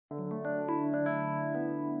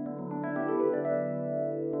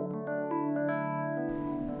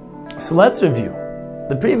So let's review.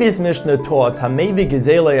 The previous Mishnah taught Hamevi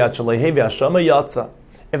Gizela Yachalehevi Hashama Yatza.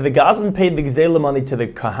 If the Gazan paid the Gizela money to the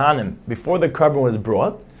Kahanim before the carbon was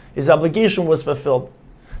brought, his obligation was fulfilled.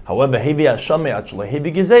 However, Hevi Hashama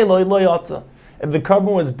Yachalehevi Gizela Lo Yatza. If the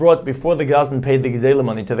carbon was brought before the Gazan paid the Gizela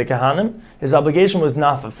money to the Kahanim, his obligation was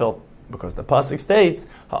not fulfilled. Because the pasuk states,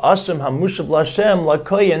 Ha'ashem Hamushav Lashem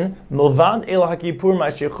Lakoyin Milvad El HaKipur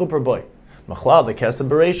Ma'asher Chuper Boy. Machlal the Kesef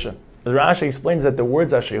Bereisha. The Rashi explains that the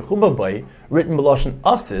words Asher Chuper Boy, written B'Lashon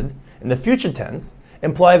Asid, in the future tense,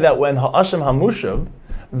 imply that when Ha'ashem Hamushav,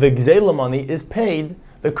 the Gzela money is paid,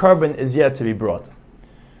 the carbon is yet to be brought.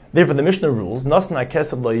 Therefore, the Mishnah rules, Nasna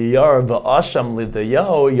Kesef Lo Yayar V'Asham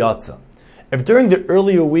L'Dayaho Yatza. If during the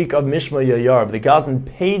earlier week of Mishma Yayar, the Gazan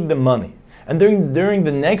paid the money, and during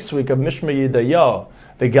the next week of Mishma Yidayah,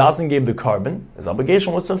 the Gazan gave the carbon, his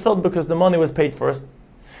obligation was fulfilled because the money was paid first.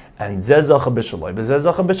 And Zezacha B'Shalai,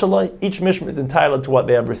 Zezacha B'Shalai, each Mishma is entitled to what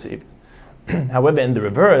they have received. However, in the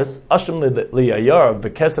reverse, Ashtam L'Yayar,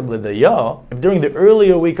 V'Kesef L'Dayah, if during the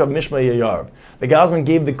earlier week of Mishma Yayar, the Gazan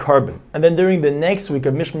gave the carbon, and then during the next week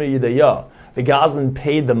of Mishma Yidayah, the Gazan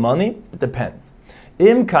paid the money, it depends.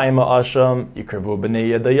 Im Kaima Asham, Yikravu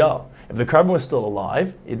B'nei Yidayah. If the carbon was still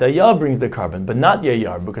alive, Yidayah brings the carbon, but not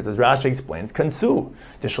Yayar, because as Rashi explains, Kansu,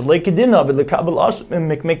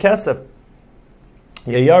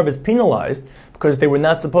 Yayar is penalized because they were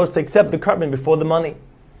not supposed to accept the carbon before the money.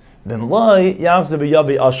 Then and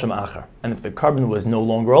if the carbon was no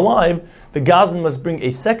longer alive, the Gazan must bring a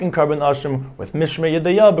second carbon asham with Mishma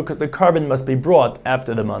Yidayah because the carbon must be brought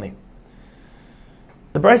after the money.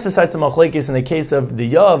 The Brisa cites a machlekes in the case of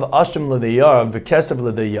the Yav Asham L'Dayar V'Kesef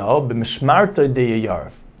L'Dayar B'Mishmarta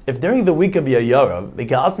D'Yayarv. If during the week of Yayarv, the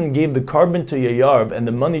Gazan gave the carbon to Yayarv and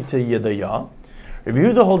the money to Yidayah, Rabbi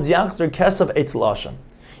Yehuda holds Yachzer Kesef Eitzel Asham.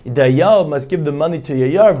 Yidayah must give the money to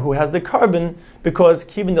Yayarv who has the carbon because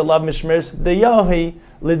Kivin the Lav Mishmeres D'Yahi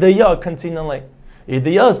L'Dayah Kansinale.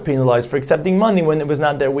 Yidayah is penalized for accepting money when it was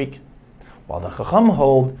not their week. While the Chacham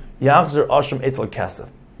hold Yachzer Asham Eitzel Kesef.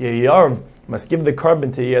 Yayarv must give the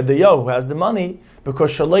carbon to Yadayah who has the money,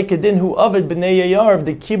 because Shalai Kedin hu Avid b'nei Yayarv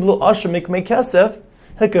the Kiblu Ashamik Mekesef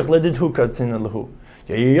Hekach Ledid hu Katzin lahu.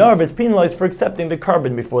 Yayarv is penalized for accepting the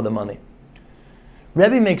carbon before the money.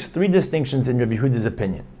 Rebbe makes three distinctions in Rabbi Yehuda's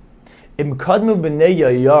opinion. Im Kadmu b'nei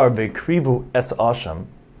Yayarv v'krivu es Asham.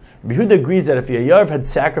 Rabbi Yehuda agrees that if Yayarv had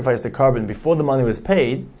sacrificed the carbon before the money was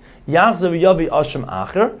paid, Yachzav Yavi Asham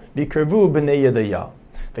Acher v'krivu b'nei Yadayah.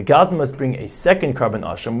 The Gazan must bring a second carbon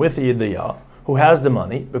asham with the Yidayah, who has the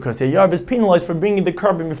money, because the Yayarv is penalized for bringing the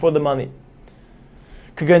carbon before the money.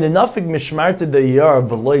 Rabbi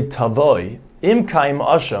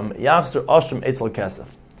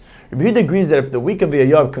Yehuda agrees that if the week of the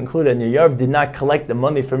Yayarv concluded and Yayarv did not collect the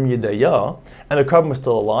money from Yidayah, and the carbon was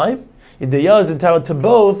still alive, Yidayah is entitled to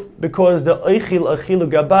both because the Eichil Achilu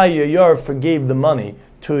Gabay Yayarv forgave the money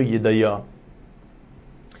to Yidayah.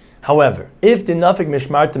 However, if the nafik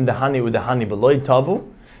mishmartim dehani udehani beloy tavu,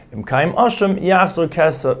 im kaim asham yachzor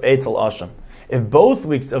kesef eitzel asham. If both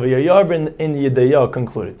weeks of a Yayarv in Yidayah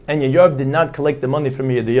concluded, and Yayarv did not collect the money from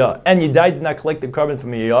Yidayah, and Yidayah did not collect the carbon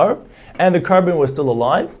from Yayarv, and the carbon was still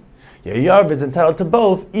alive, Yayarv is entitled to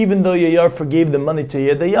both, even though Yayarv forgave the money to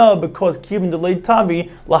Yidayah, because kivin delay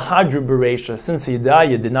tavi lahadru bereisha, since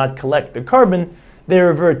Yidayah did not collect the carbon, they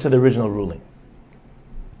revert to the original ruling.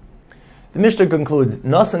 The Mishnah concludes,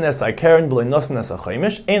 Nasan es Aikeren b'lei Nasan es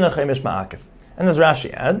Achaimish, ein Achaimish ma'akev. And as Rashi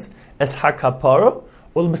adds, es hakapara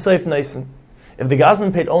ul b'seif naisen. If the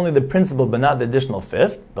Gazan paid only the principal but not the additional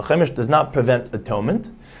fifth, the Chaimish does not prevent atonement.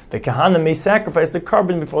 The Kahana may sacrifice the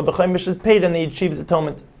carbon before the Chaimish is paid and he achieves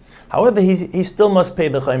atonement. However, he still must pay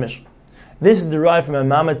the Chaimish. This is derived from a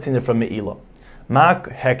Mamatzina from Me'ilah. Mak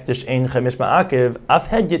hektish ein Chaimish ma'akev, af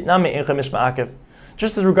hedyet nami ein Chaimish ma'akev.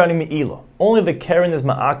 Just as regarding Me'ilah, only the Keren is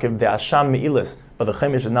Ma'akev, the Asham Me'ilis, but the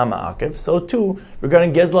Chaimish is not Ma'akev. So too,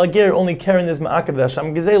 regarding Gezla Ger, only Keren is Ma'akev, the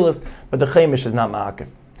Asham Gezelis, but the Chaimish is not Ma'akev.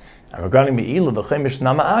 And regarding Me'ilah, the Chaimish is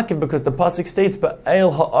not Ma'akev because the Pasuk states,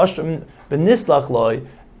 Ba'el ha'asham b'nislach loy,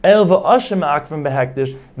 El va'asham ma'akvim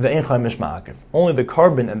b'hektish, ve'en Chaimish Ma'akev. Only the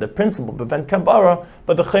carbon and the principle prevent Kapara,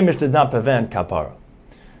 but the Chaimish does not prevent Kapara.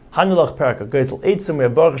 Hanulach Perak HaGezel Eitzim, we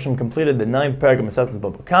have Baruch Hashem completed the 9th Perak of Masechtas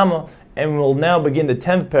Bava Kama, and we will now begin the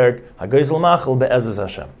 10th Perak, HaGezel Machal Be'ezaz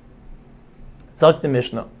Hashem. Zak the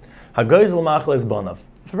Mishnah, HaGezel Machal is Bonav.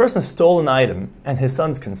 If a person stole an item and his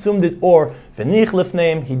sons consumed it, or V'nich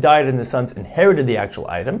Lifneim, he died and his sons inherited the actual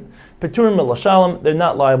item, Peturim Melashalom, they're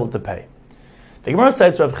not liable to pay. The Gemara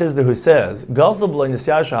cites Rav Chizda who says, Gazal B'loi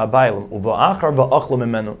Nisyasha HaBailim, Uva'achar Va'achlo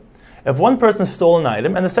Mimenu. If one person stole an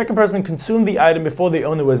item and the second person consumed the item before the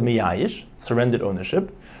owner was miyayish, surrendered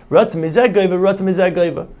ownership,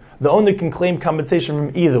 the owner can claim compensation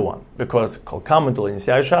from either one, because before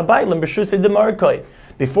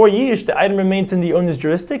Yish, the item remains in the owner's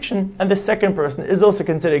jurisdiction, and the second person is also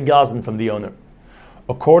considered gazan from the owner.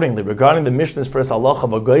 Accordingly, regarding the Mishnah's first halacha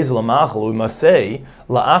of a geizel machal, we must say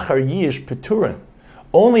la'achar Yish peturin.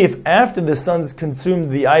 Only if after the sons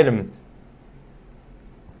consumed the item,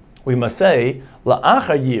 we must say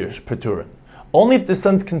la'achar Yish peturin. Only if the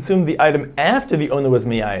sons consumed the item after the owner was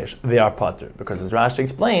miyayish, they are patur. Because as Rashi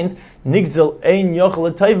explains, nigzel ein yochel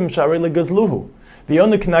etayvim sharei legazluhu. The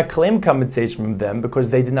owner cannot claim compensation from them because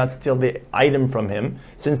they did not steal the item from him,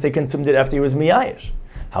 since they consumed it after he was miyayish.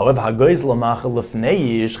 However, hagoyz l'machal lefnei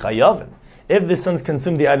yish chayavin. If the sons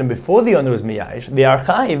consumed the item before the owner was miyayish, they are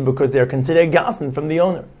chayiv because they are considered gasen from the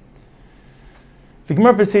owner. The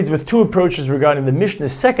Gemara proceeds with two approaches regarding the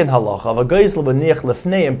Mishnah's second halacha of hagoyz l'baniach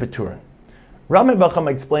lefneim peturin. Rami Bacham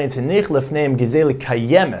explains, Hinech lefneim gizeli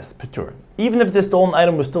kayemes peturin. Even if the stolen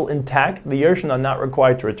item was still intact, the Yershin are not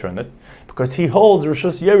required to return it, because he holds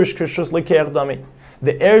Rishus Yerish Krishus Lekeach Dami.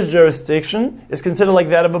 The heir's jurisdiction is considered like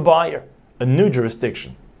that of a buyer, a new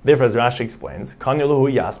jurisdiction. Therefore, as Rashi explains,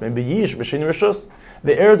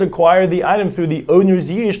 the heirs acquire the item through the owner's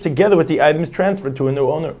yish together with the items transferred to a new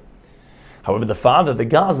owner. However, the father, the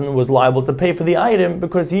gazan, was liable to pay for the item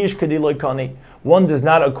because yish kadiloi kani. One does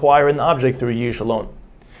not acquire an object through yish alone.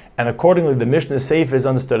 And accordingly, the Mishnah's seif is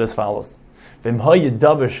understood as follows. If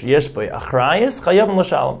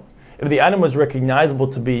the item was recognizable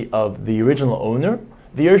to be of the original owner,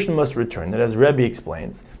 the Yershin must return it, as Rebbe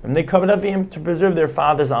explains, when they covered Avim to preserve their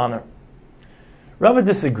father's honor. Rava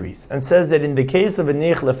disagrees and says that in the case of a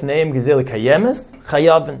nich lefneim gizel kayemes,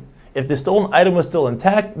 chayavin, if the stolen item was still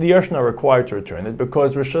intact, the Yershin are required to return it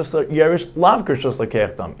because Rishus Yerish lav Rishus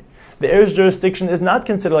Lekeach Dami. The heir's jurisdiction is not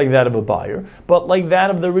considered like that of a buyer, but like that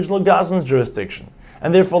of the original gazan's jurisdiction,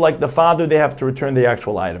 and therefore like the father they have to return the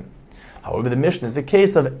actual item. However, the Mishnah is a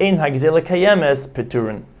case of ein hagzela kayemes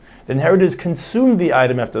peturin. The inheritors consumed the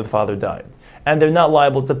item after the father died, and they're not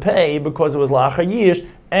liable to pay because it was la'achar yish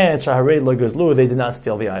and shaharei legazlu, they did not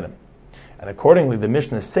steal the item. And accordingly, the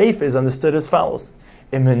Mishnah's seif is understood as follows: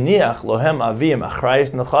 Im haniach lohem avim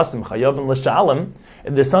achrayis nechasim chayavim l'shalem.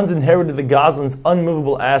 If the sons inherited the gazan's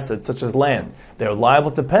unmovable assets, such as land, they are liable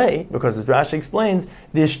to pay because, as Rashi explains,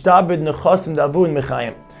 the ishtabid nechasim davun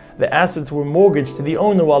mechayim. The assets were mortgaged to the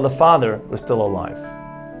owner while the father was still alive.